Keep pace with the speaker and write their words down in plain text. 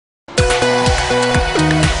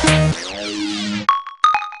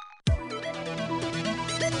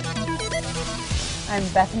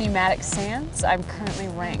Bethanie Mattek-Sands. I'm currently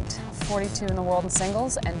ranked 42 in the world in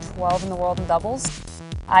singles and 12 in the world in doubles.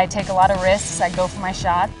 I take a lot of risks, I go for my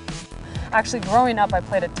shot. Actually, growing up, I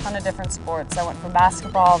played a ton of different sports. I went from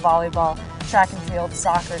basketball, volleyball, track and field,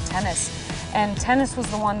 soccer, tennis. And tennis was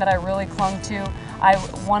the one that I really clung to. I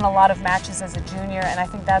won a lot of matches as a junior, and I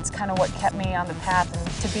think that's kind of what kept me on the path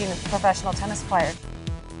to being a professional tennis player.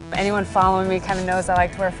 Anyone following me kind of knows I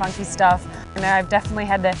like to wear funky stuff. And I've definitely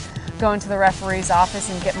had to go into the referee's office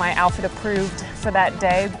and get my outfit approved for that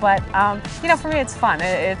day. But, you know, for me it's fun.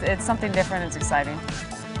 It's something different, it's exciting.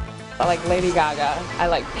 I like Lady Gaga, I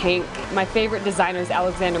like Pink. My favorite designer is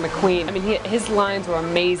Alexander McQueen. I mean, his lines were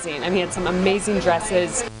amazing. I mean, he had some amazing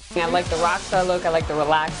dresses. I like the rock star look, I like the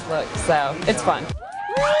relaxed look, so it's fun.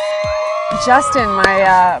 Justin,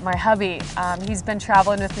 my hubby, he's been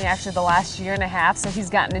traveling with me actually the last year and a half, so he's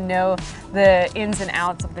gotten to know the ins and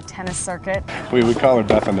outs of the tennis circuit. We call her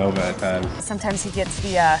Bethanova at times. Sometimes he gets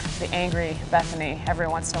the angry Bethanie every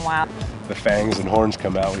once in a while. The fangs and horns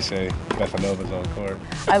come out, we say Bethanova's on court.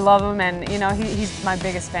 I love him, and you know, he's my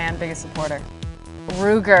biggest fan, biggest supporter.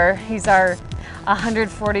 Ruger, he's our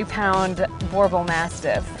 140-pound Boerboel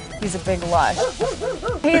Mastiff. He's a big lush.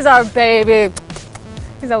 He's our baby.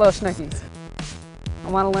 He's our little schnookies. I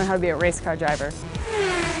want to learn how to be a race car driver.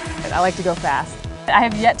 I like to go fast. I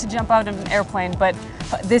have yet to jump out of an airplane, but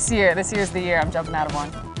this year's the year I'm jumping out of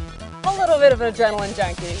one. A little bit of an adrenaline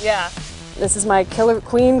junkie, yeah. This is my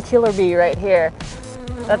Queen Killer Bee right here.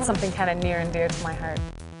 That's something kind of near and dear to my heart.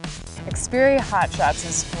 Xperia Hot Shots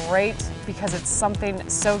is great because it's something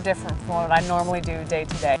so different from what I normally do day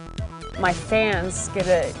to day. My fans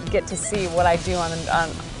get to see what I do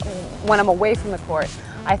when I'm away from the court.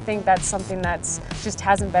 I think that's something that's just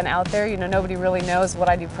hasn't been out there. You know, nobody really knows what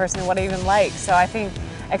I do personally, what I even like. So I think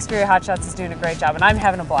Xperia Hot Shots is doing a great job, and I'm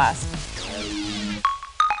having a blast.